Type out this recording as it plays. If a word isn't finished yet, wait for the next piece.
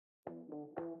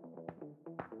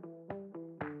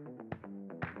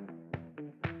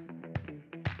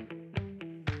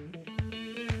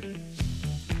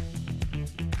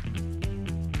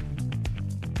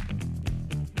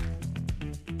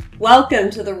Welcome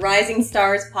to the Rising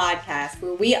Stars podcast,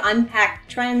 where we unpack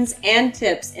trends and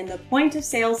tips in the point of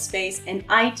sale space and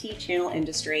IT channel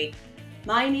industry.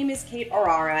 My name is Kate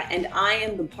Aurora, and I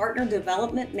am the Partner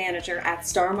Development Manager at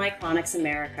Star Micronics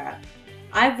America.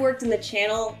 I've worked in the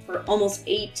channel for almost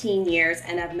 18 years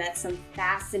and have met some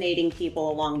fascinating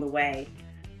people along the way.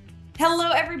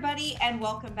 Hello, everybody, and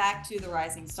welcome back to the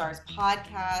Rising Stars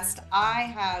podcast. I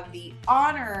have the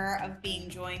honor of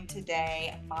being joined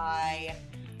today by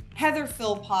Heather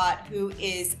Philpott, who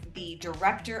is the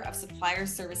Director of Supplier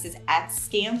Services at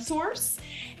ScanSource.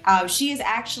 She is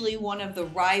actually one of the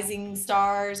Rising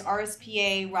Stars,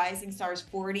 RSPA Rising Stars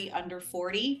 40 under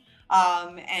 40.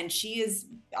 And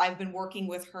I've been working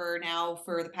with her now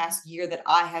for the past year that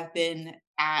I have been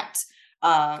at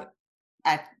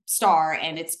Star,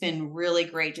 and it's been really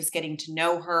great just getting to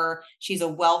know her. She's a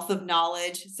wealth of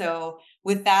knowledge. So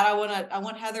with that, I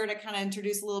want Heather to kind of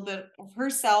introduce a little bit of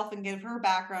herself and give her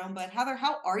background. But Heather,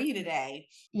 how are you today?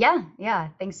 Yeah.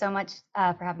 Thanks so much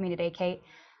for having me today, Kate.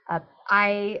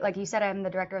 Like you said, I'm the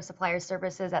Director of Supplier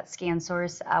Services at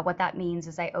ScanSource. What that means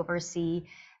is I oversee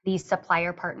these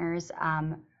supplier partners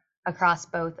across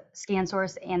both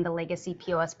ScanSource and the legacy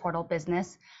POS portal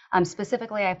business.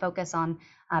 Specifically, I focus on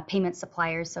payment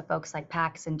suppliers, so folks like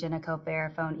PAX, Ingenico,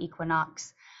 Verifone,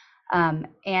 Equinox.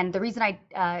 And the reason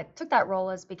I took that role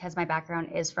is because my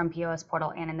background is from POS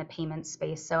portal and in the payment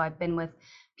space. So I've been with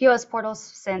POS portals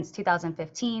since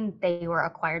 2015. They were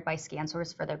acquired by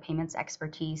ScanSource for their payments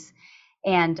expertise.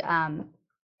 And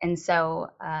so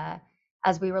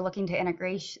as we were looking to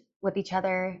integrate with each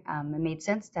other, it made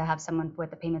sense to have someone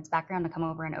with a payments background to come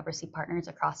over and oversee partners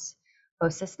across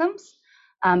both systems.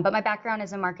 But my background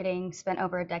is in marketing, spent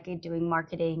over a decade doing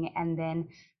marketing, and then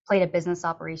played a business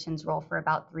operations role for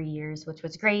about 3 years, which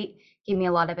was great. Gave me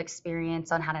a lot of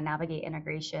experience on how to navigate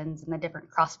integrations and the different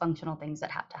cross-functional things that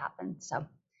have to happen. So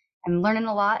I'm learning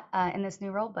a lot in this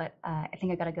new role, but I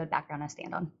think I got a good background to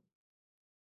stand on.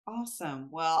 Awesome.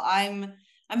 Well,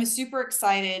 I'm super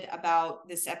excited about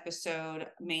this episode,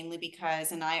 mainly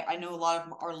because, and I know a lot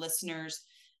of our listeners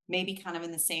may be kind of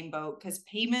in the same boat, because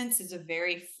payments is a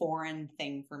very foreign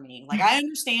thing for me. Like, I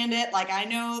understand it. Like, I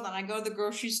know that I go to the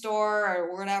grocery store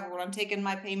or whatever, when I'm taking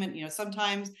my payment,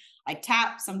 sometimes I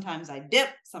tap, sometimes I dip,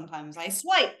 sometimes I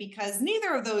swipe, because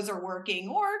neither of those are working,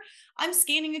 or I'm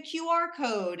scanning a QR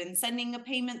code and sending a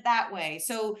payment that way.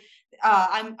 So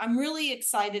I'm really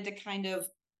excited to kind of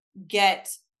get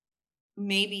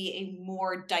maybe a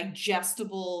more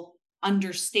digestible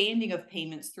understanding of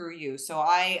payments through you. So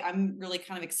I'm really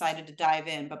kind of excited to dive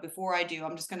in. But before I do,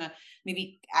 I'm just going to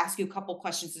maybe ask you a couple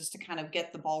questions just to kind of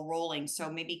get the ball rolling. So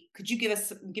maybe could you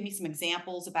give me some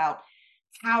examples about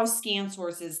how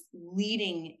ScanSource is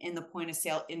leading in the point of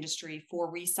sale industry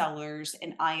for resellers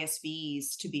and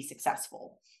ISVs to be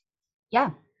successful?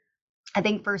 Yeah. I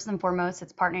think first and foremost,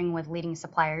 it's partnering with leading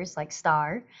suppliers like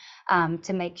Star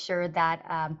to make sure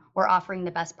that we're offering the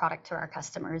best product to our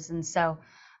customers. And so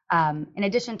in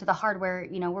addition to the hardware,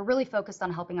 we're really focused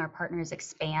on helping our partners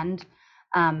expand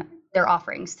their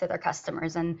offerings to their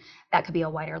customers. And that could be a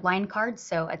wider line card,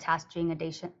 so attaching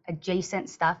adjacent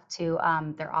stuff to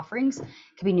their offerings. It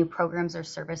could be new programs or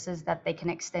services that they can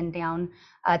extend down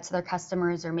to their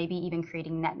customers, or maybe even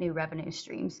creating net new revenue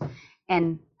streams.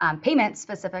 And payments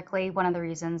specifically, one of the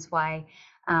reasons why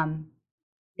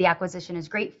the acquisition is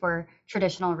great for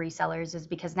traditional resellers is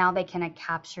because now they can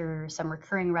capture some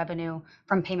recurring revenue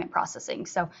from payment processing.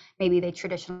 So maybe they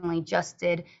traditionally just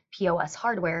did POS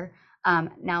hardware.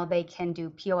 Now they can do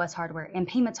POS hardware and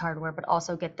payments hardware, but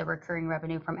also get the recurring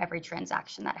revenue from every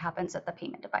transaction that happens at the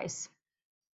payment device.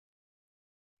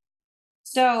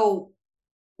 So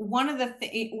one of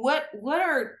the what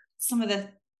are some of the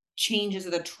changes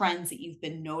or the trends that you've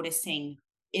been noticing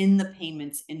in the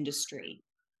payments industry?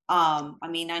 I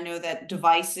mean, I know that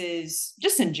devices,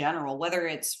 just in general, whether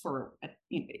it's for,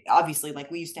 obviously,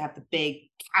 like we used to have the big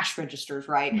cash registers,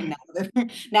 right? And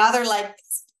now they're like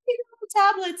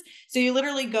tablets. So you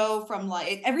literally go from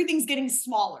like, everything's getting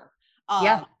smaller.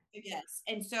 Yeah. I guess.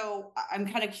 And so I'm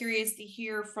kind of curious to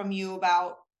hear from you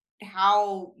about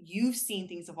how you've seen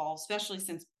things evolve, especially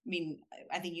since,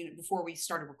 I think before we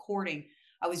started recording,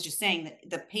 I was just saying that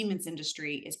the payments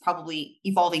industry is probably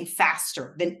evolving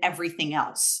faster than everything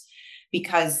else,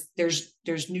 because there's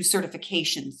new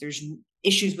certifications, there's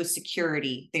issues with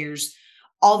security, there's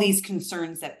all these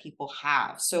concerns that people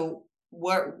have. So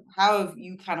how have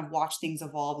you kind of watched things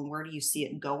evolve, and where do you see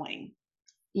it going?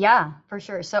 Yeah, for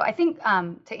sure. So I think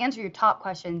to answer your top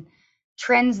question,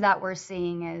 trends that we're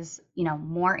seeing is,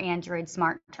 more Android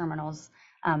smart terminals.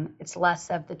 It's less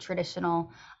of the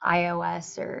traditional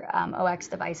iOS or OX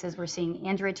devices. We're seeing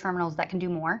Android terminals that can do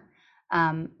more.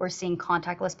 We're seeing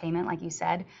contactless payment, like you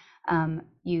said.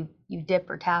 You dip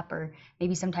or tap, or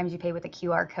maybe sometimes you pay with a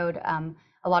QR code.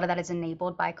 A lot of that is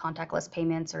enabled by contactless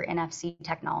payments or NFC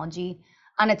technology.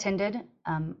 Unattended,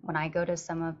 when I go to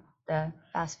some of the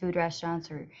fast food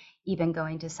restaurants, or even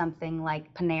going to something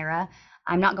like Panera,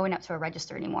 I'm not going up to a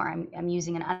register anymore. I'm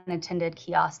using an unattended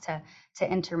kiosk to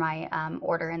enter my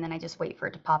order, and then I just wait for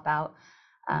it to pop out.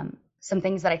 Some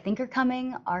things that I think are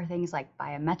coming are things like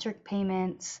biometric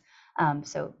payments.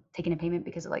 So taking a payment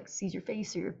because it like sees your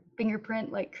face or your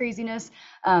fingerprint, like craziness,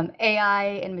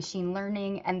 AI and machine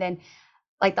learning. And then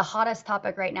like the hottest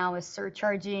topic right now is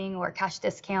surcharging or cash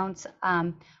discounts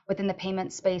within the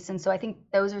payment space. And so I think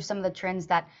those are some of the trends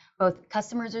that both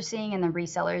customers are seeing and the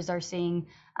resellers are seeing,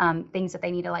 things that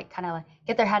they need to like kind of like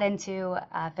get their head into,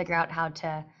 figure out how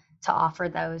to offer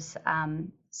those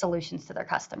solutions to their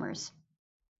customers.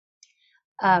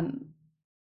 I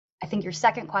think your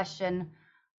second question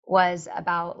was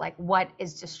about like what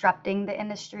is disrupting the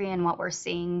industry and what we're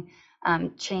seeing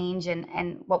change,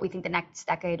 and what we think the next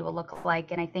decade will look like.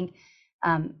 And I think,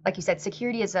 like you said,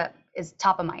 security is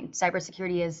top of mind.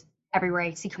 Cybersecurity is everywhere.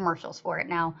 I see commercials for it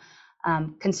now.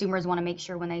 Consumers want to make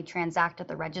sure when they transact at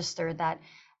the register that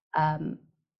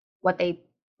what they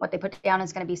put down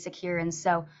is going to be secure. And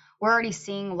so we're already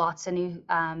seeing lots of new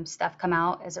stuff come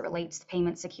out as it relates to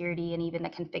payment security and even the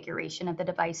configuration of the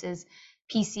devices.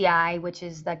 PCI, which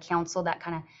is the council that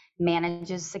kind of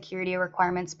manages security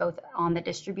requirements both on the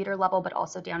distributor level but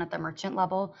also down at the merchant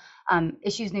level,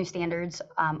 issues new standards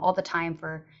all the time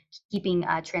for keeping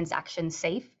transactions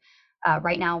safe.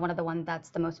 Right now, one of the ones that's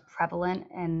the most prevalent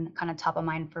and kind of top of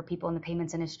mind for people in the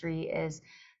payments industry is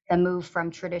the move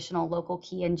from traditional local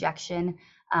key injection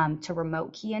to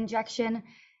remote key injection.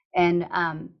 And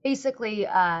basically,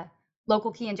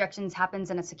 local key injections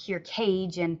happens in a secure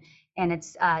cage, and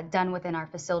it's done within our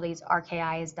facilities.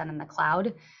 RKI is done in the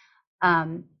cloud.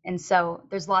 And so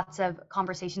there's lots of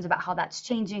conversations about how that's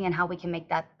changing and how we can make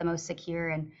that the most secure.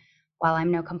 And while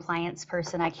I'm no compliance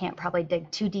person, I can't probably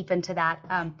dig too deep into that.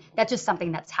 That's just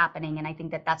something that's happening. And I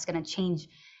think that that's going to change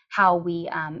how we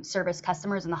service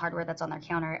customers, and the hardware that's on their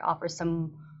counter. It offers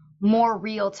some more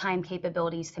real-time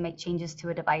capabilities to make changes to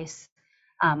a device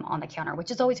on the counter, which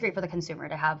is always great for the consumer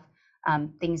to have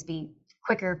things be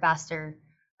quicker, faster,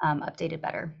 updated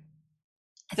better.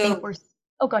 I think we're,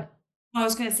 oh, good. I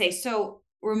was going to say, so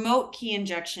remote key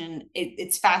injection,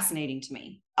 it's fascinating to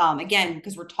me. Again,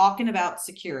 because we're talking about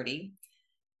security,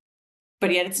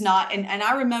 but yet it's not. And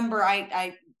I remember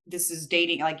this is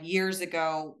dating like years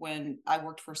ago when I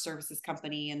worked for a services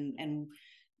company, and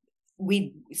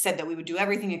we said that we would do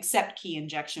everything except key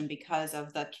injection because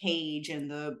of the cage and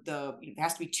the there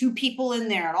has to be two people in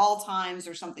there at all times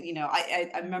or something. I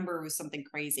remember it was something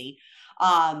crazy.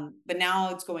 But now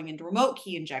it's going into remote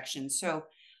key injection. So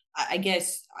I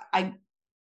guess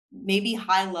maybe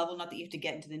high level, not that you have to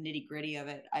get into the nitty gritty of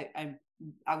it.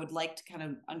 I would like to kind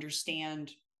of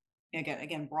understand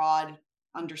again, broad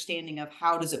understanding of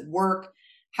how does it work?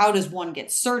 How does one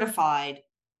get certified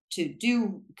to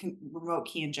do remote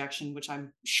key injection, which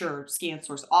I'm sure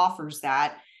ScanSource offers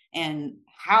that, and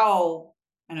how,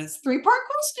 and it's a 3-part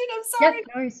question, I'm sorry. Yep,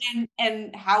 nice.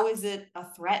 And how is it a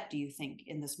threat, do you think,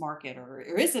 in this market, or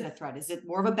is it a threat? Is it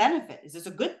more of a benefit? Is this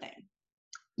a good thing?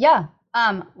 Yeah.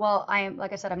 Well,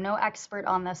 like I said, I'm no expert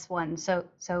on this one. So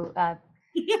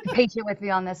be patient with me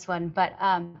on this one, but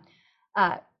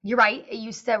you're right. It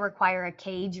used to require a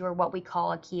cage, or what we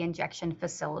call a key injection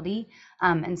facility.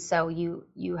 And so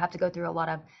you have to go through a lot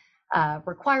of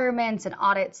requirements and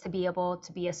audits to be able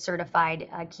to be a certified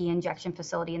key injection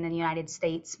facility in the United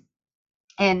States.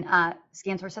 And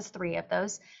ScanSource has 3 of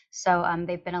those. So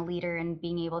they've been a leader in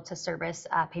being able to service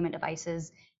payment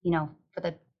devices, for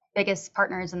the biggest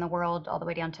partners in the world, all the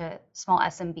way down to small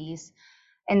SMBs.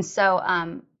 And so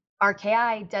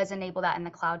RKI does enable that in the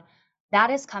cloud. That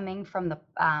is coming from the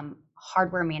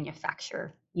hardware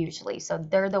manufacturer usually. So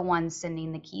they're the ones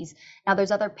sending the keys. Now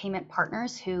there's other payment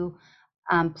partners who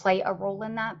play a role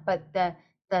in that, but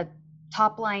the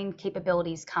top line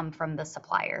capabilities come from the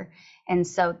supplier. And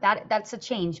so that's a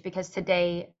change, because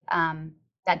today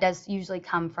that does usually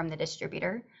come from the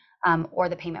distributor or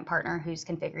the payment partner who's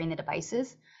configuring the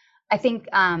devices. I think,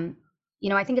 I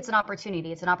think it's an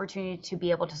opportunity. It's an opportunity to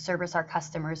be able to service our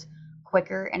customers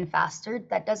quicker and faster.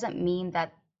 That doesn't mean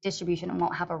that distribution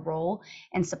won't have a role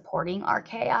in supporting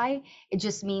RKI. It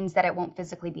just means that it won't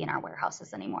physically be in our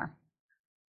warehouses anymore.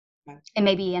 Okay. It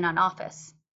may be in an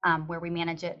office where we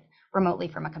manage it remotely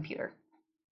from a computer.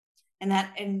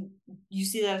 And you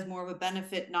see that as more of a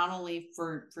benefit, not only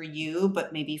for you,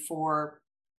 but maybe for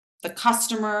the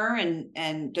customer, and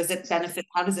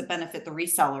how does it benefit the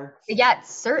reseller? Yeah,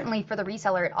 certainly for the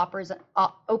reseller, it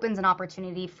opens an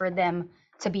opportunity for them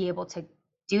to be able to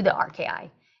do the RKI.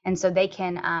 And so they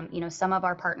can, some of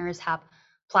our partners have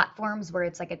platforms where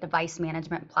it's like a device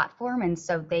management platform. And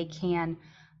so they can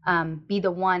be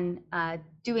the one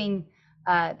doing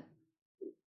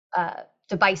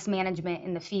device management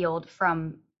in the field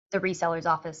from the reseller's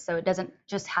office. So it doesn't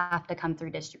just have to come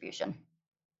through distribution.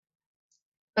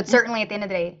 But certainly at the end of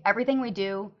the day, everything we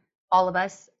do, all of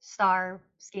us, Star,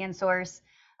 ScanSource,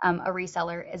 a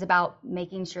reseller, is about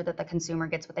making sure that the consumer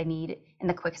gets what they need in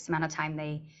the quickest amount of time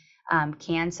they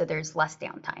can, so there's less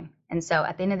downtime. And so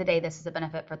at the end of the day, this is a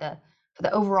benefit for the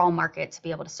overall market to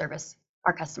be able to service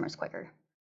our customers quicker.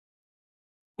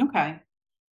 Okay.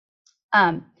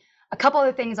 A couple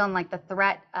other things on like the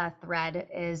threat thread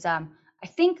is I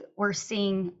think we're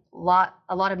seeing a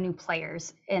lot of new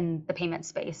players in the payment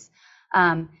space.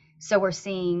 So we're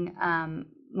seeing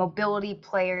mobility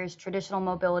players, traditional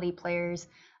mobility players,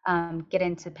 get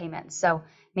into payments. So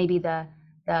maybe the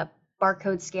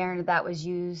barcode scanner that was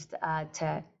used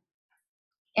to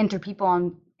enter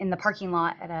people in the parking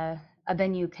lot at a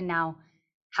venue can now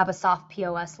have a soft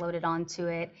POS loaded onto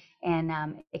it, and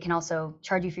it can also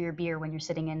charge you for your beer when you're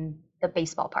sitting in the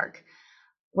baseball park.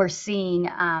 We're seeing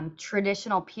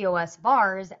traditional POS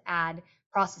bars add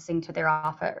processing to their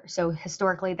offer. So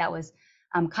historically, that was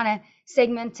kind of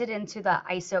segmented into the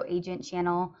ISO agent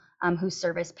channel who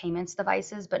service payments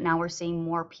devices, but now we're seeing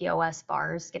more POS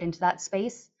bars get into that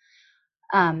space.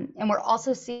 And we're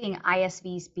also seeing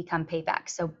ISVs become payback.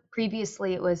 So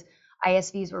previously it was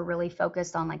ISVs were really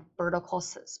focused on like vertical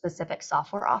specific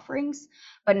software offerings,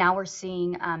 but now we're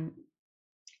seeing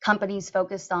companies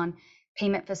focused on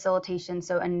payment facilitation,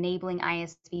 so enabling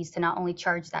ISVs to not only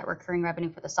charge that recurring revenue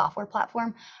for the software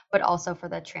platform, but also for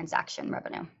the transaction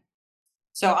revenue.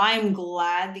 So I'm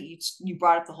glad that you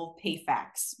brought up the whole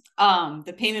PayFacs,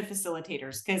 the payment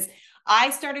facilitators, because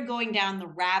I started going down the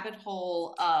rabbit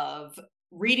hole of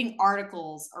reading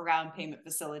articles around payment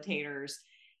facilitators.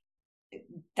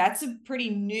 That's a pretty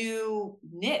new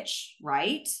niche,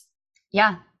 right?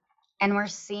 Yeah. And we're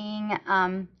seeing,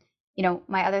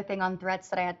 my other thing on threats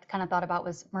that I had kind of thought about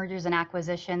was mergers and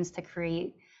acquisitions to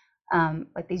create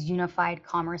like these unified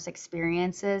commerce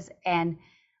experiences. And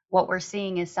what we're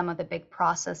seeing is some of the big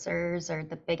processors or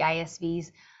the big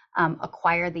ISVs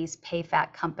acquire these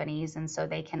PayFac companies. And so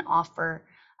they can offer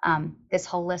this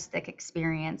holistic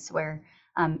experience where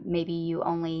maybe you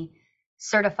only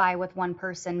certify with one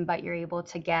person, but you're able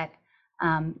to get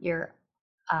your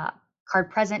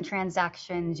card present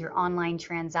transactions, your online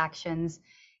transactions,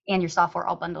 and your software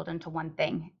all bundled into one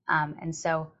thing. And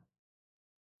so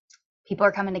people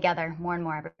are coming together more and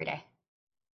more every day.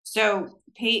 So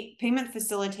payment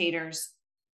facilitators,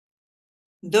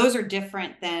 those are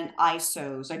different than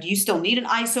ISOs. Or do you still need an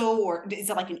ISO, or is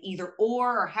it like an either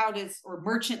or or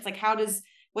merchants, like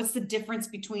what's the difference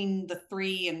between the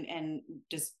three, and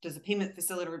does a payment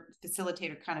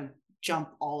facilitator kind of jump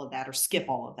all of that or skip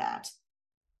all of that?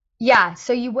 Yeah,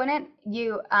 so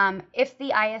if the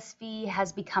ISV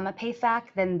has become a PayFac,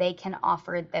 then they can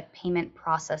offer the payment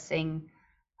processing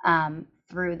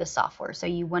through the software. So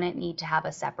you wouldn't need to have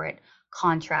a separate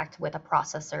contract with a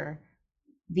processor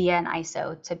via an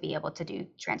ISO to be able to do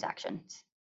transactions.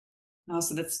 Oh,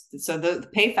 so the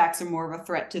PayFacs are more of a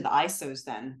threat to the ISOs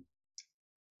then.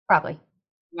 Probably.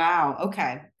 Wow.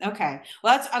 Okay.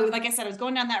 Well, like I said, I was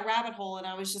going down that rabbit hole, and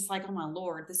I was just like, oh my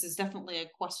Lord, this is definitely a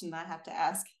question that I have to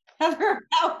ask Heather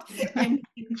about and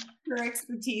her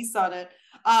expertise on it.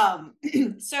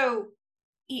 So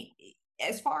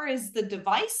as far as the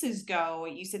devices go,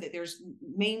 you said that there's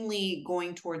mainly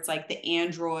going towards like the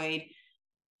Android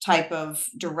type of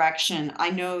direction. I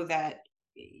know that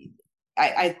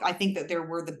I think that there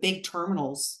were the big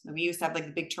terminals. We used to have like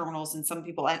the big terminals, and some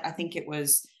people, I think it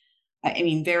was,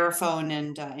 Verifone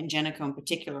and Ingenico in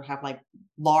particular have like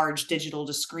large digital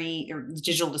displays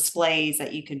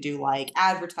that you could do like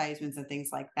advertisements and things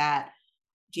like that.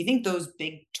 Do you think those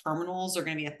big terminals are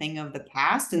going to be a thing of the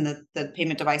past, and the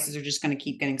payment devices are just going to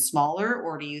keep getting smaller,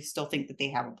 or do you still think that they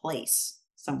have a place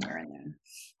somewhere in there?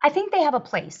 I think they have a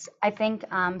place. I think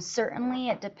certainly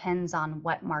it depends on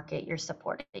what market you're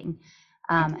supporting.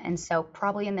 And so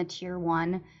probably in the tier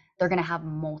one, they're going to have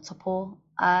multiple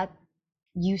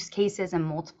use cases and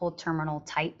multiple terminal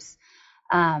types.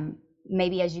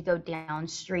 Maybe as you go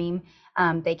downstream,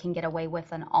 they can get away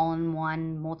with an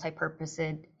all-in-one multi-purpose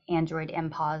Android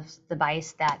MPOS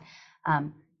device that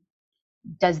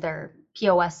does their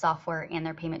POS software and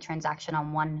their payment transaction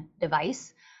on one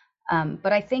device.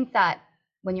 But I think that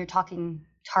when you're talking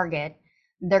target,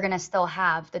 they're going to still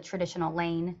have the traditional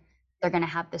lane They're going to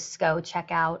have the SCO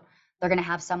checkout. They're going to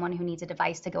have someone who needs a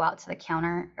device to go out to the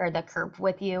counter or the curb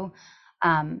with you.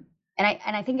 And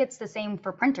I think it's the same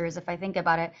for printers. If I think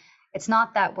about it, it's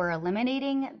not that we're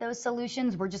eliminating those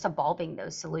solutions, we're just evolving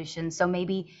those solutions. So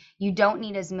maybe you don't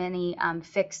need as many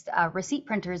fixed receipt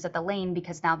printers at the lane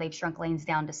because now they've shrunk lanes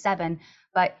down to 7,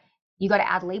 but you got to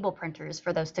add label printers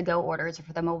for those to-go orders or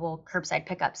for the mobile curbside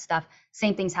pickup stuff.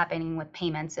 Same thing's happening with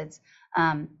payments. It's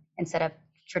instead of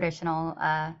traditional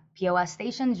POS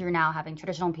stations, you're now having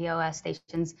traditional POS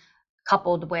stations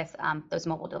coupled with those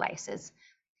mobile devices.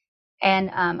 And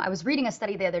I was reading a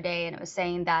study the other day, and it was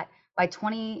saying that by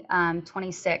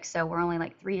 2026, so we're only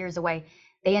like 3 years away,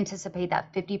 they anticipate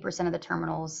that 50% of the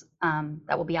terminals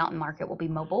that will be out in market will be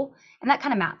mobile. And that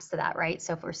kind of maps to that, right?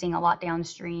 So if we're seeing a lot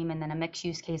downstream and then a mixed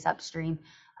use case upstream,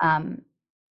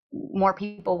 more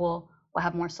people will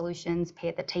have more solutions, pay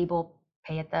at the table,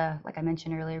 pay at the, like I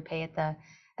mentioned earlier, pay at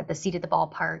the seat at the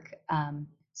ballpark.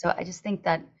 So I just think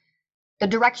that the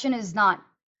direction is not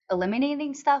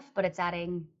eliminating stuff, but it's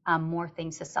adding more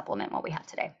things to supplement what we have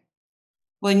today.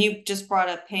 When you just brought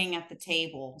up paying at the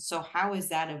table, so how is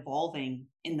that evolving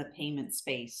in the payment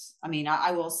space? I mean,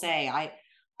 I will say,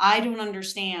 I don't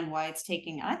understand why it's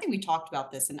taking, and I think we talked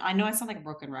about this, and I know I sound like a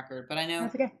broken record, but I know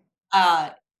That's okay.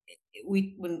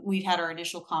 When we had our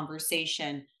initial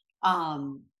conversation,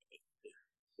 I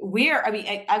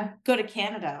go to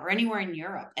Canada or anywhere in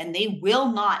Europe and they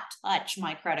will not touch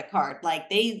my credit card. Like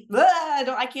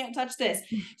I can't touch this.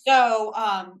 So,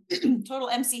 total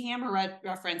MC Hammer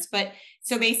reference, but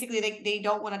so basically they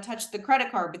don't want to touch the credit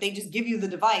card, but they just give you the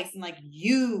device and like,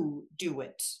 you do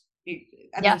it.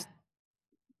 I mean,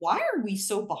 why are we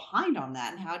so behind on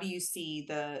that? And how do you see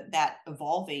that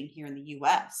evolving here in the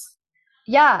US?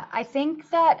 Yeah, I think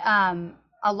that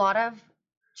a lot of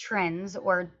trends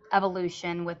or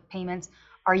evolution with payments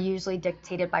are usually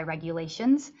dictated by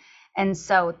regulations. And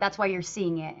so that's why you're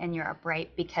seeing it in Europe, right?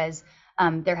 Because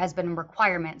there has been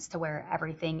requirements to where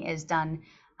everything is done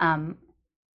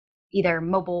either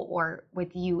mobile or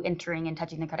with you entering and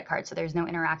touching the credit card. So there's no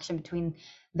interaction between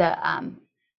the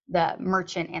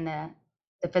merchant and the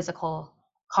physical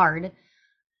card.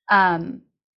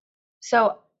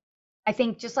 So I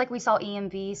think just like we saw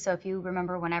EMV, so if you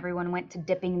remember when everyone went to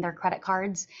dipping their credit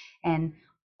cards and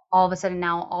all of a sudden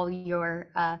now all your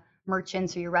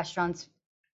merchants or your restaurants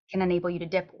can enable you to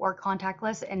dip or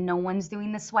contactless and no one's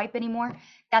doing the swipe anymore,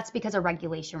 that's because a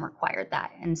regulation required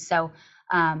that. And so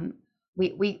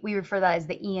we refer to that as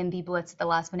the EMV blitz at the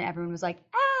last minute. Everyone was like,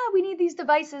 we need these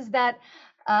devices that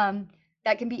can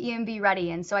be EMV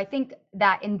ready. And so I think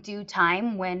that in due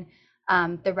time, when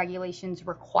the regulations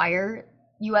require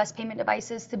US payment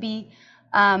devices to be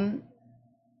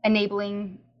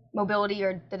enabling mobility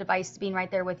or the device being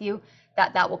right there with you,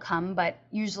 that will come. But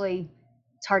usually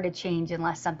it's hard to change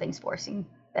unless something's forcing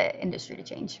the industry to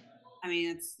change. I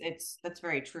mean, that's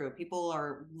very true. People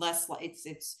are less like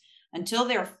it's until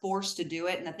they're forced to do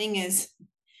it. And the thing is,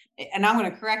 and I'm going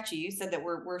to correct you. You said that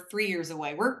we're 3 years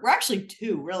away. We're actually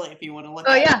 2, really, if you want to look.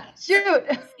 Oh yeah, shoot.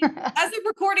 As of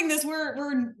recording this,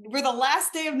 we're the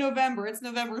last day of November. It's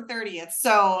November 30th,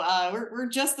 so we're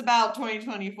just about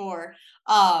 2024.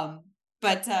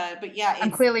 But yeah,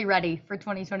 I'm clearly ready for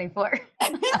 2024.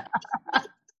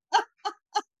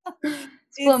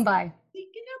 It's flown by.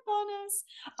 Sneaking up on us.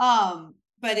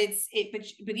 But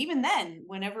but even then,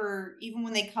 even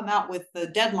when they come out with the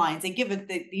deadlines, they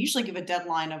usually give a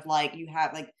deadline of like, you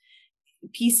have like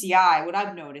PCI, what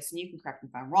I've noticed, and you can correct me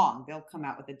if I'm wrong, they'll come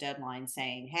out with a deadline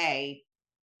saying, hey,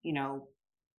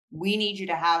 we need you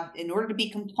to have, in order to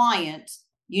be compliant,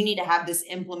 you need to have this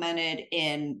implemented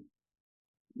in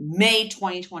May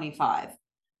 2025.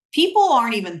 People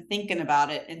aren't even thinking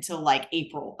about it until like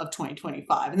April of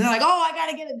 2025. And they're like, I got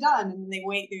to get it done. And then they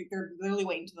wait, they're literally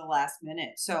waiting to the last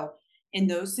minute. So in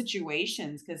those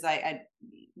situations, because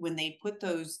when they put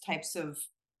those types of,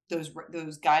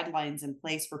 those guidelines in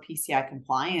place for PCI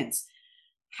compliance,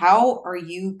 how are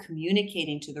you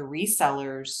communicating to the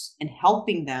resellers and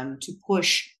helping them to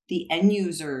push the end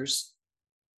users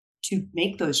to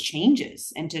make those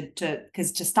changes and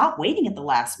to stop waiting at the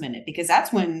last minute, because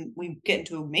that's when we get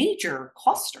into a major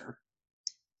cluster.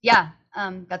 Yeah.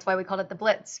 That's why we called it the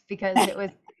Blitz, because it was,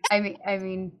 I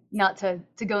mean, not to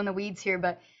go in the weeds here,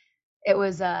 but it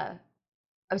was, I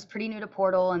was pretty new to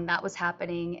Portal and that was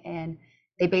happening. And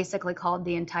they basically called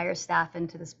the entire staff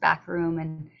into this back room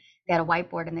and they had a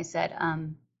whiteboard and they said,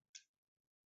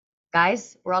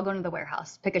 guys, we're all going to the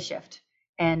warehouse, pick a shift.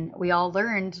 And we all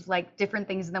learned like different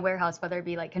things in the warehouse, whether it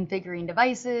be like configuring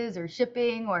devices or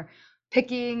shipping or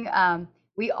picking.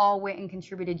 we all went and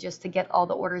contributed just to get all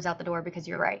the orders out the door, because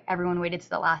you're right, everyone waited to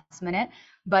the last minute.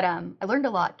 But I learned a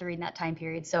lot during that time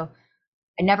period. So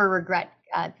I never regret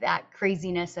that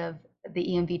craziness of the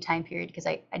EMV time period, because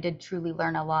I did truly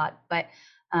learn a lot. But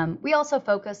we also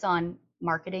focus on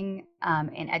marketing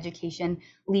and education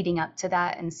leading up to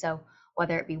that. And so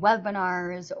whether it be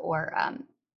webinars or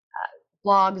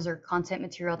blogs or content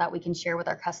material that we can share with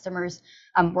our customers,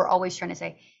 we're always trying to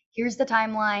say, here's the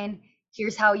timeline,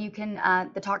 here's how you can,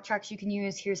 the talk tracks you can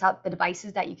use, here's how the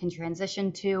devices that you can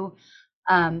transition to,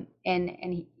 and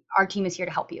our team is here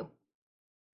to help you.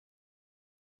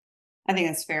 I think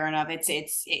that's fair enough.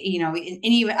 It's you know, and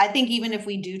even I think even if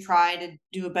we do try to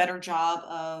do a better job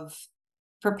of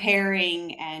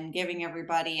preparing and giving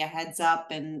everybody a heads up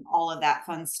and all of that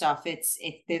fun stuff,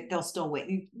 they'll still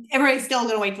wait. Everybody's still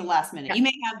going to wait till the last minute. Yeah. You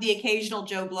may have the occasional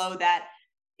Joe Blow that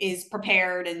is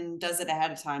prepared and does it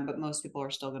ahead of time, but most people are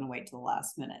still going to wait till the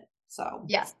last minute. So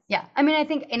yeah. I mean, I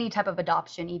think any type of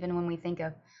adoption, even when we think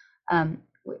of,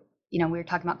 you know, we were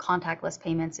talking about contactless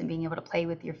payments and being able to play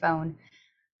with your phone.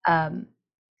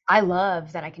 I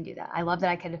love that I can do that. I love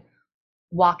that I could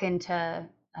walk into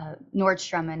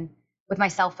Nordstrom and with my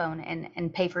cell phone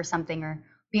and pay for something, or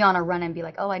be on a run and be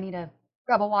like, oh, I need to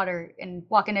grab a water, and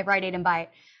walk into Rite Aid and buy it.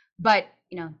 But,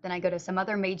 you know, then I go to some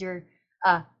other major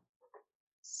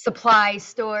supply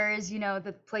stores, you know,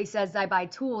 the places I buy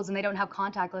tools, and they don't have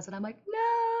contactless. And I'm like,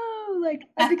 no, like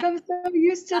I've become so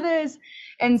used to this.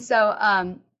 And so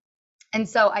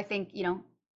I think, you know,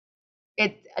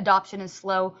 adoption is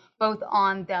slow, both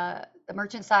on the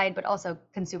merchant side, but also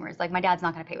consumers. Like my dad's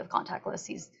not going to pay with contactless.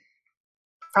 He's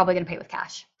probably going to pay with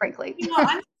cash, frankly. You know,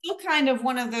 I'm still kind of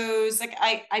one of those, like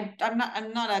I'm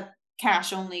not a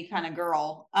cash only kind of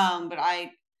girl. But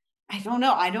I don't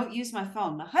know. I don't use my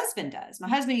phone. My husband does. My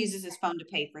husband uses his phone to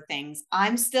pay for things.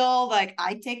 I'm still like,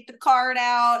 I take the card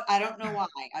out. I don't know why.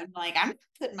 I'm like, I'm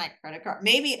putting my credit card.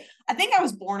 Maybe I think I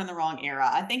was born in the wrong era.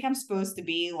 I think I'm supposed to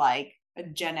be like a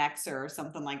Gen Xer or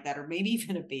something like that, or maybe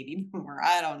even a baby boomer.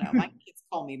 I don't know. My kids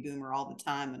call me boomer all the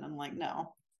time, and I'm like,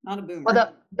 no, not a boomer.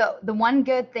 Well, the one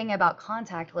good thing about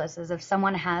contactless is if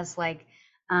someone has like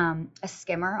a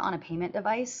skimmer on a payment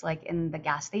device, like in the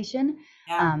gas station,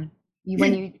 Yeah.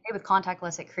 when you pay with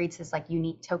contactless, it creates this like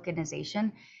unique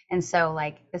tokenization, and so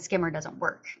like the skimmer doesn't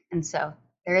work. And so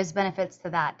there is benefits to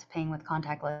that, to paying with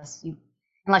contactless.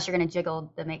 Unless you're going to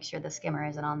jiggle to make sure the skimmer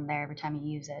isn't on there every time you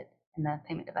use it in the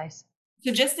payment device.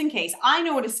 So just in case, I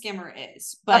know what a skimmer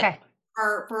is, but Okay.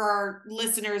 for our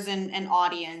listeners and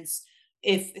audience,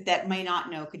 if that may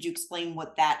not know, could you explain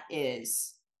what that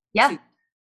is? Yeah.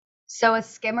 So a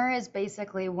skimmer is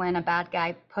basically when a bad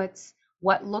guy puts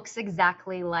what looks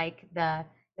exactly like the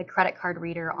credit card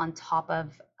reader on top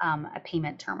of a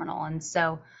payment terminal. And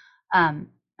so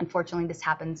unfortunately, this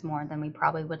happens more than we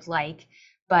probably would like.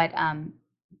 But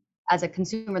as a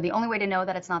consumer, the only way to know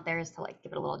that it's not there is to like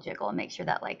give it a little jiggle and make sure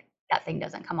that like that thing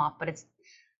doesn't come off. But it's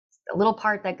the little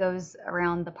part that goes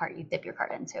around the part you dip your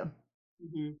card into.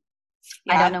 Mm-hmm.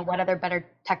 Yeah. I don't know what other better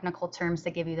technical terms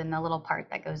to give you than the little part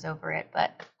that goes over it,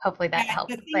 but hopefully that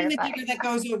helps clarify. That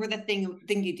goes over the thing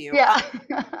you do. Yeah.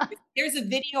 There's a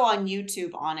video on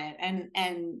YouTube on it,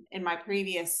 and in my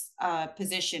previous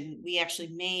position, we actually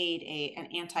made an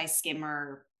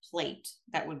anti-skimmer plate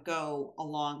that would go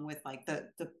along with like the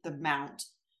mount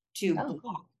to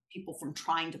block people from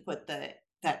trying to put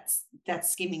that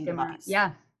skimming device.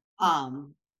 Yeah.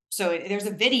 So there's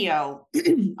a video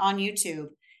on YouTube,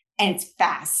 and it's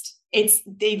fast.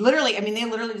 They literally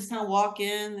just kind of walk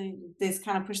in, they just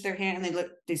kind of push their hand, and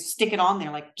they stick it on there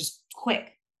like just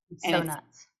quick. It's so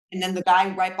nuts. And then the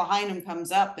guy right behind him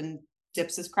comes up and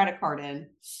dips his credit card in.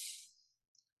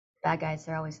 Bad guys,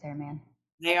 they're always there, man.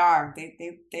 They are.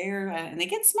 They're and they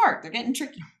get smart. They're getting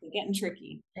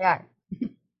tricky. They are.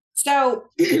 So,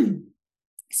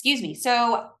 excuse me.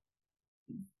 So,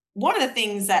 one of the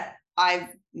things that I've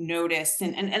noticed,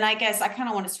 and I guess I kind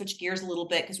of want to switch gears a little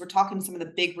bit because we're talking to some of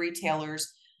the big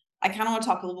retailers. I kind of want to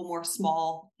talk a little bit more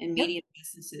small and medium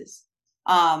businesses.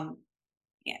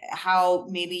 How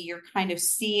maybe you're kind of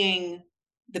seeing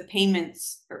the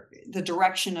payments or the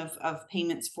direction of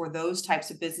payments for those types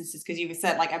of businesses, because you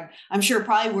said like I'm sure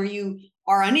probably where you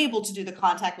are unable to do the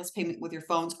contactless payment with your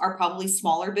phones are probably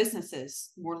smaller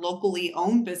businesses, more locally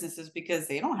owned businesses, because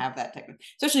they don't have that technology.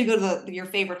 Especially go to your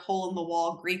favorite hole in the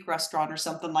wall Greek restaurant or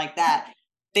something like that.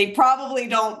 They probably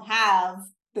don't have.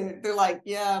 They're like,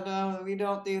 yeah, no, we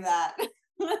don't do that.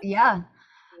 Yeah,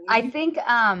 I think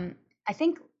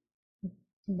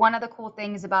one of the cool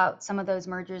things about some of those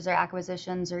mergers or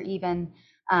acquisitions, or even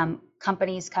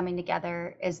companies coming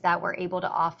together, is that we're able to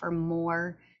offer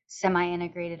more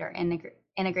semi-integrated or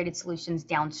integrated solutions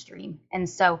downstream. And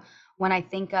so when I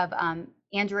think of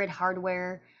Android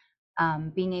hardware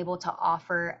being able to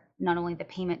offer not only the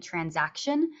payment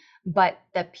transaction, but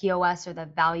the POS or the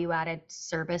value-added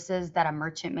services that a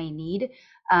merchant may need,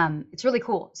 it's really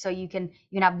cool. So you can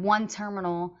have one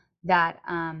terminal that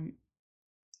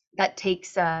that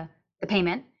takes the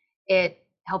payment. It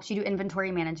helps you do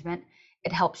inventory management.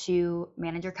 It helps you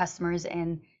manage your customers,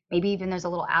 and maybe even there's a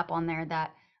little app on there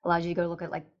that allows you to go look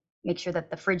at, like, make sure that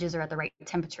the fridges are at the right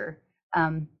temperature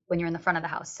when you're in the front of the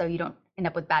house, so you don't end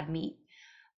up with bad meat.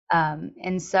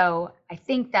 And so I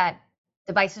think that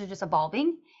devices are just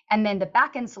evolving, and then the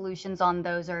backend solutions on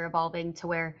those are evolving to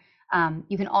where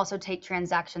you can also take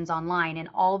transactions online, and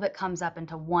all of it comes up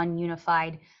into one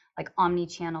unified, like,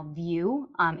 omni-channel view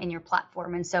in your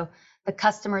platform. And so the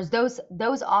customers, those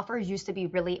offers used to be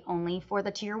really only for the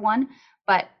tier one,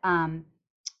 but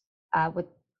with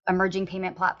emerging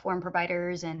payment platform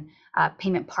providers and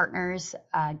payment partners,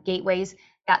 gateways,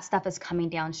 that stuff is coming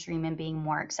downstream and being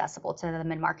more accessible to the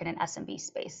mid-market and SMB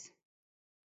space.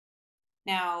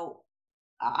 Now,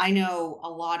 I know a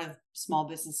lot of small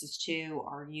businesses too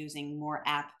are using more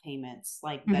app payments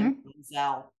like Venmo and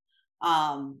Zelle.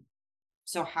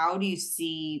 So how do you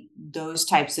see those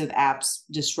types of apps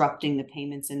disrupting the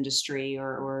payments industry?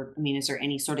 Or I mean, is there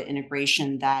any sort of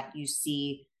integration that you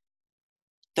see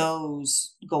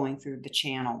those going through the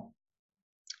channel?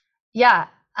 Yeah.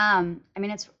 I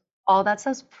mean, it's all that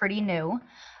stuff's pretty new.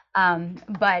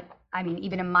 But I mean,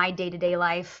 even in my day-to-day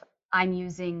life, I'm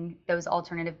using those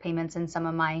alternative payments in some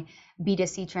of my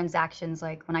B2C transactions.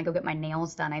 Like when I go get my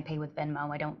nails done, I pay with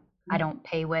Venmo. I don't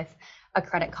pay with a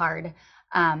credit card.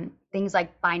 Things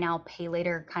like buy now, pay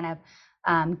later kind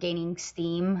of gaining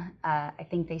steam. I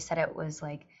think they said it was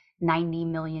like 90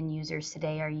 million users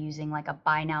today are using like a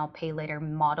buy now, pay later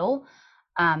model.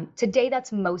 Today,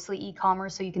 that's mostly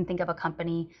e-commerce. So you can think of a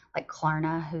company like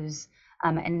Klarna, who's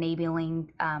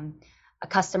enabling a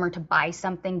customer to buy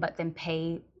something, but then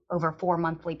pay over 4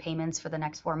 monthly payments for the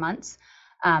next 4 months.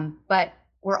 But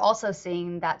we're also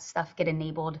seeing that stuff get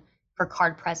enabled for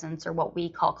card presence, or what we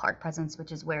call card presence,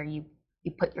 which is where you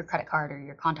put your credit card or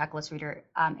your contactless reader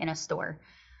in a store.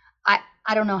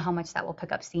 I don't know how much that will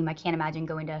pick up steam. I can't imagine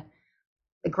going to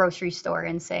the grocery store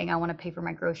and saying I want to pay for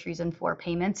my groceries in 4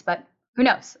 payments, but who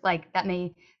knows? Like that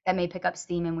may pick up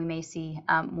steam, and we may see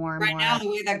more and Right more. now, the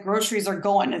way that groceries are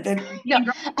going,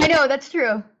 No, I know that's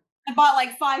true. I bought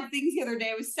like 5 things the other day.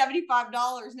 It was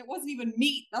 $75, and it wasn't even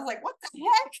meat. I was like, "What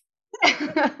the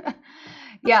heck?"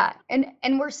 Yeah,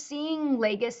 and we're seeing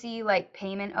legacy like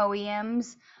payment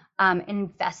OEMs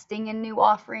investing in new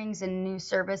offerings and new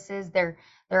services. They're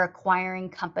acquiring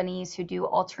companies who do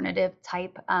alternative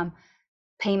type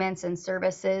payments and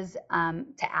services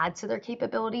to add to their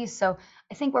capabilities. So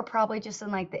I think we're probably just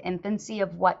in like the infancy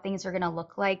of what things are going to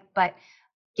look like. But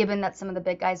given that some of the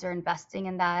big guys are investing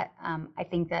in that, I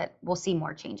think that we'll see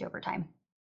more change over time.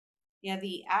 Yeah,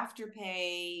 the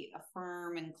Afterpay,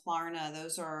 Affirm, and Klarna,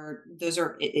 those are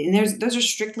and those are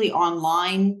strictly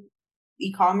online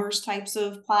e-commerce types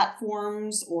of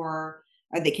platforms, or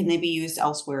can they be used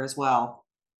elsewhere as well?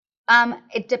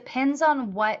 It depends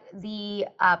on what the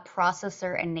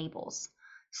processor enables.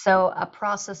 So a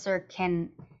processor can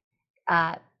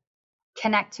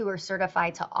connect to or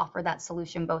certify to offer that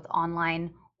solution both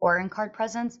online or in card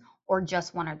presence, or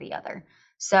just one or the other.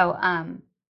 So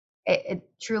it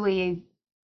truly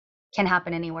can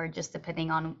happen anywhere, just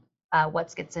depending on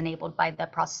what gets enabled by the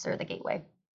processor or the gateway.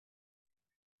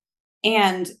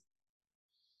 And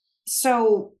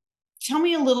so tell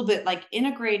me a little bit, like,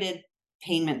 integrated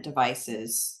payment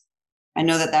devices. I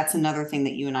know that that's another thing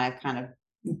that you and I have kind of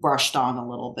brushed on a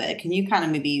little bit. Can you kind of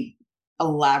maybe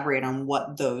elaborate on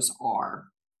what those are?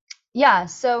 Yeah.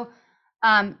 So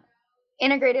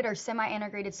integrated or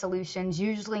semi-integrated solutions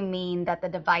usually mean that the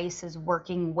device is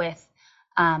working with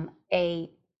a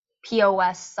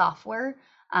POS software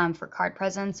for card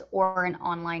presence, or an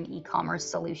online e-commerce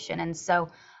solution. And so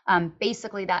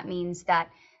basically that means that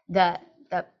the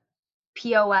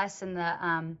POS and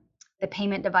the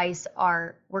payment device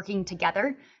are working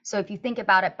together. So if you think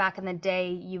about it, back in the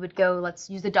day, you would go, let's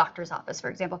use the doctor's office, for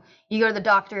example. You go to the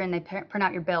doctor and they print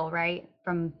out your bill, right,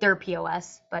 from their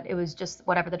POS, but it was just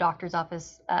whatever the doctor's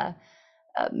office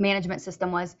management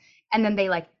system was. And then they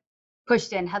like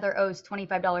pushed in, Heather owes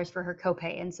 $25 for her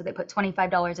copay. And so they put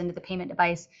 $25 into the payment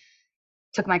device,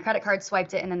 took my credit card,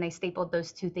 swiped it, and then they stapled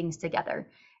those two things together.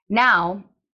 Now,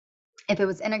 if it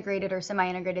was integrated or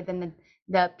semi-integrated, then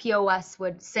the POS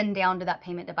would send down to that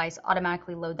payment device,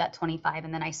 automatically load that 25,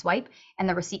 and then I swipe, and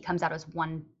the receipt comes out as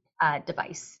one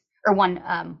device, or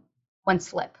one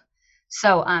slip.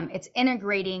 So it's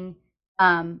integrating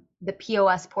the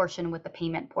POS portion with the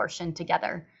payment portion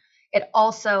together. It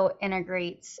also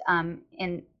integrates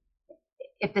in,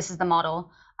 if this is the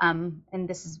model, and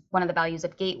this is one of the values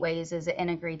of Gateways, is it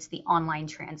integrates the online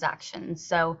transactions.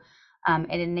 So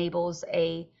it enables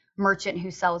a merchant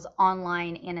who sells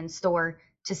online and in store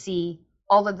to see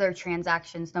all of their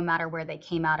transactions, no matter where they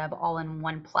came out of, all in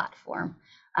one platform.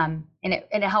 And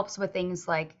it helps with things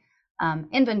like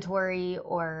inventory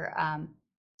or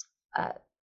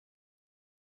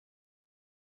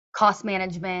cost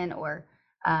management or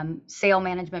sale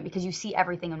management, because you see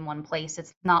everything in one place.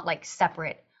 It's not like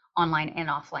separate online and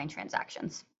offline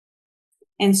transactions.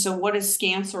 And so what is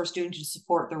ScanSource doing to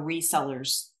support the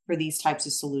resellers for these types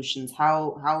of solutions?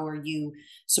 How are you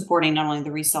supporting not only the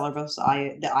reseller, but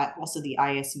also the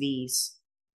ISVs?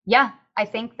 Yeah, I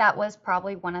think that was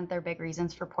probably one of their big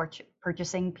reasons for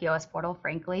purchasing POS Portal,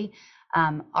 frankly.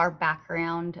 Our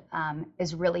background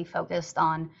is really focused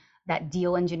on that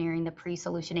deal engineering, the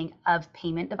pre-solutioning of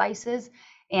payment devices.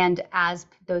 And as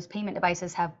those payment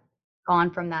devices have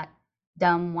gone from that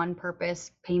dumb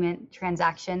one-purpose payment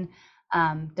transaction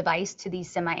device to these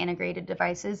semi-integrated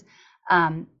devices,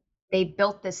 they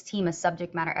built this team of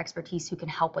subject matter expertise who can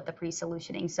help with the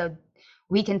pre-solutioning. So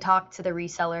we can talk to the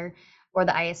reseller or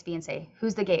the ISV and say,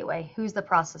 who's the gateway? Who's the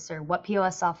processor? What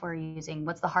POS software are you using?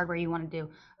 What's the hardware you want to do?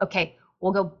 Okay,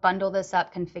 we'll go bundle this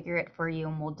up, configure it for you,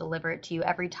 and we'll deliver it to you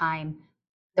every time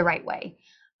the right way.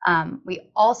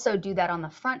 We also do that on the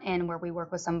front end, where we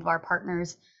work with some of our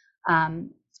partners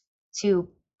to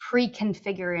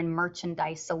pre-configure in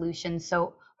merchandise solutions.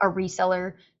 So a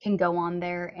reseller can go on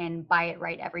there and buy it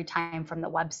right every time from the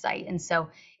website. And so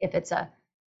if it's a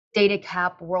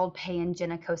DataCap, WorldPay, and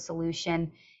Ingenico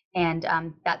solution, and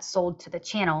that's sold to the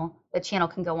channel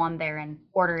can go on there and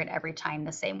order it every time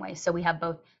the same way. So we have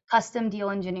both custom deal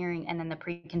engineering and then the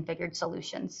pre-configured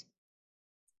solutions.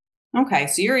 Okay,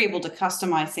 so you're able to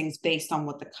customize things based on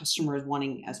what the customer is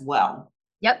wanting as well.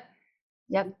 Yep.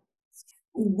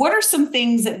 What are some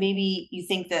things that maybe you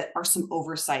think that are some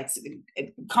oversights,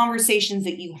 conversations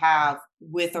that you have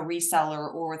with a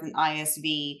reseller or with an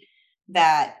ISV,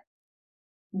 that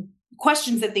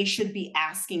questions that they should be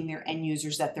asking their end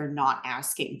users that they're not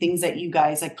asking, things that you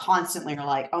guys like constantly are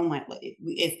like, oh my,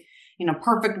 if in a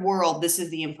perfect world, this is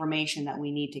the information that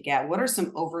we need to get? What are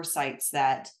some oversights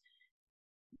that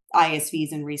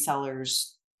ISVs and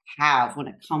resellers have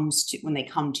when they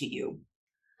come to you?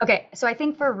 Okay, so I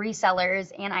think for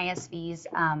resellers and ISVs,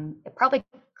 it probably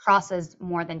crosses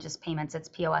more than just payments. It's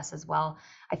POS as well.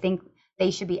 I think they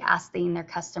should be asking their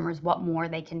customers what more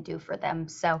they can do for them.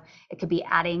 So it could be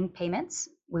adding payments.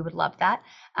 We would love that.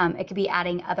 It could be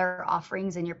adding other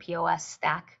offerings in your POS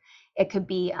stack. It could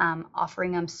be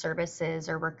offering them services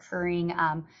or recurring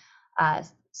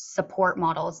support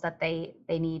models that they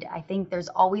need. I think there's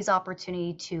always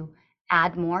opportunity to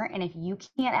add more. And if you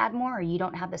can't add more, or you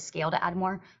don't have the scale to add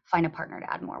more, find a partner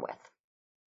to add more with.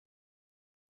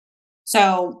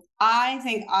 So I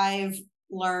think I've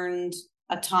learned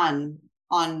a ton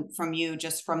from you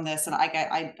just from this. And I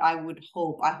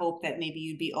hope that maybe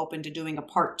you'd be open to doing a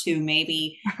part 2,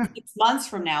 maybe 6 months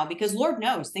from now, because Lord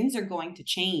knows things are going to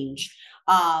change.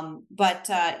 But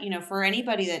for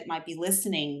anybody that might be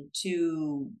listening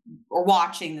to or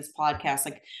watching this podcast,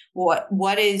 like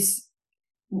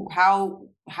how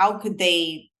could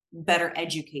they better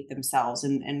educate themselves,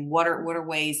 and what are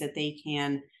ways that they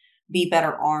can be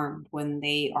better armed when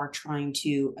they are trying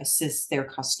to assist their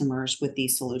customers with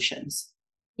these solutions?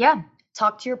 Yeah,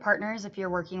 talk to your partners. If you're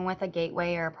working with a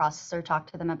gateway or a processor, talk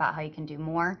to them about how you can do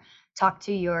more. Talk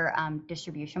to your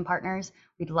distribution partners.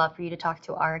 We'd love for you to talk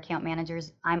to our account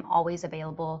managers. I'm always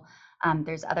available.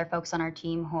 There's other folks on our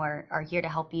team who are here to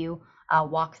help you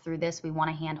walk through this. We want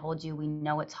to handhold you. We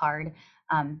know it's hard.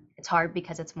 It's hard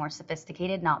because it's more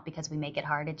sophisticated, not because we make it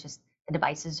hard. It's just the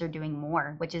devices are doing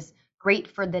more, which is great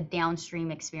for the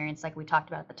downstream experience, like we talked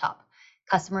about at the top.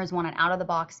 Customers want an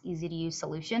out-of-the-box, easy-to-use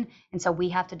solution. And so we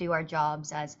have to do our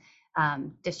jobs as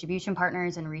distribution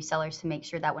partners and resellers to make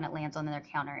sure that when it lands on their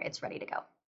counter, it's ready to go.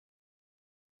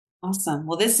 Awesome.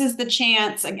 Well, this is the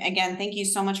chance. Again, thank you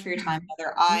so much for your time,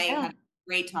 Heather. I had a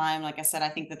great time. Like I said, I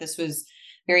think that this was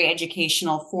very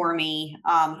educational for me,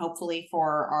 hopefully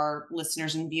for our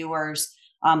listeners and viewers.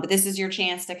 But this is your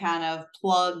chance to kind of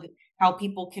plug how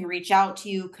people can reach out to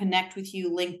you, connect with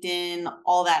you, LinkedIn,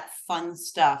 all that fun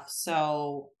stuff.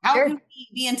 So how can we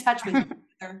be in touch with you,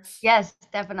 Heather? Yes,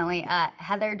 definitely.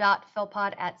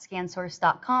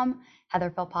 Heather.philpott@scansource.com,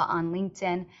 Heather Philpott on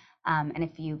LinkedIn. And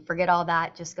if you forget all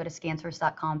that, just go to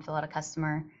scansource.com, fill out a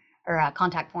customer or a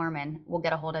contact form, and we'll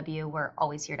get a hold of you. We're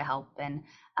always here to help. And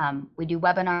we do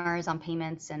webinars on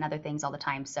payments and other things all the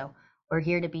time. So we're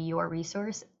here to be your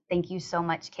resource Thank you so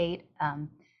much, Kate.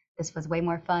 This was way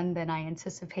more fun than I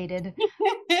anticipated.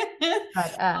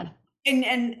 But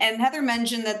And Heather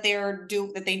mentioned that they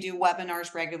do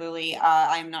webinars regularly.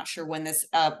 I'm not sure when this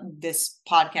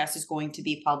podcast is going to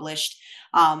be published,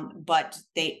 but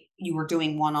you were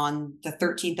doing one on the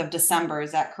 13th of December.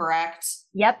 Is that correct?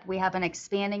 Yep, we have an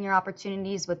Expanding Your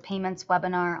Opportunities with Payments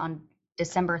webinar on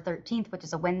December 13th, which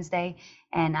is a Wednesday,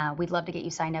 and we'd love to get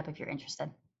you signed up if you're interested.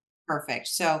 Perfect.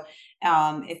 So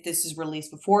if this is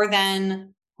released before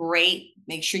then, great.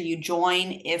 Make sure you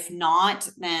join. If not,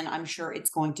 then I'm sure it's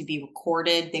going to be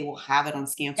recorded. They will have it on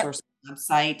ScanSource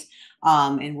website,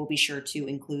 and we'll be sure to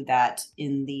include that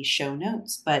in the show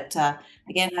notes. But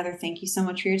again, Heather, thank you so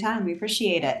much for your time. We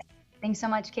appreciate it. Thanks so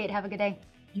much, Kate. Have a good day.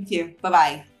 You too.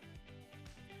 Bye-bye.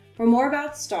 For more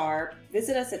about STAR,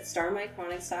 visit us at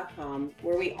starmicronics.com,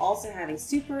 where we also have a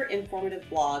super informative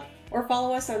blog, or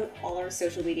follow us on all our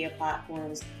social media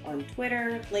platforms on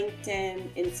Twitter,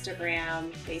 LinkedIn,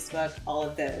 Instagram, Facebook, all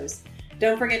of those.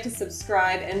 Don't forget to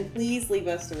subscribe and please leave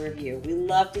us a review. We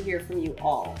love to hear from you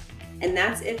all. And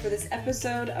that's it for this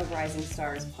episode of Rising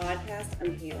Stars Podcast.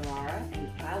 I'm Kate Arara, and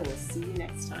I will see you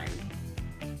next time.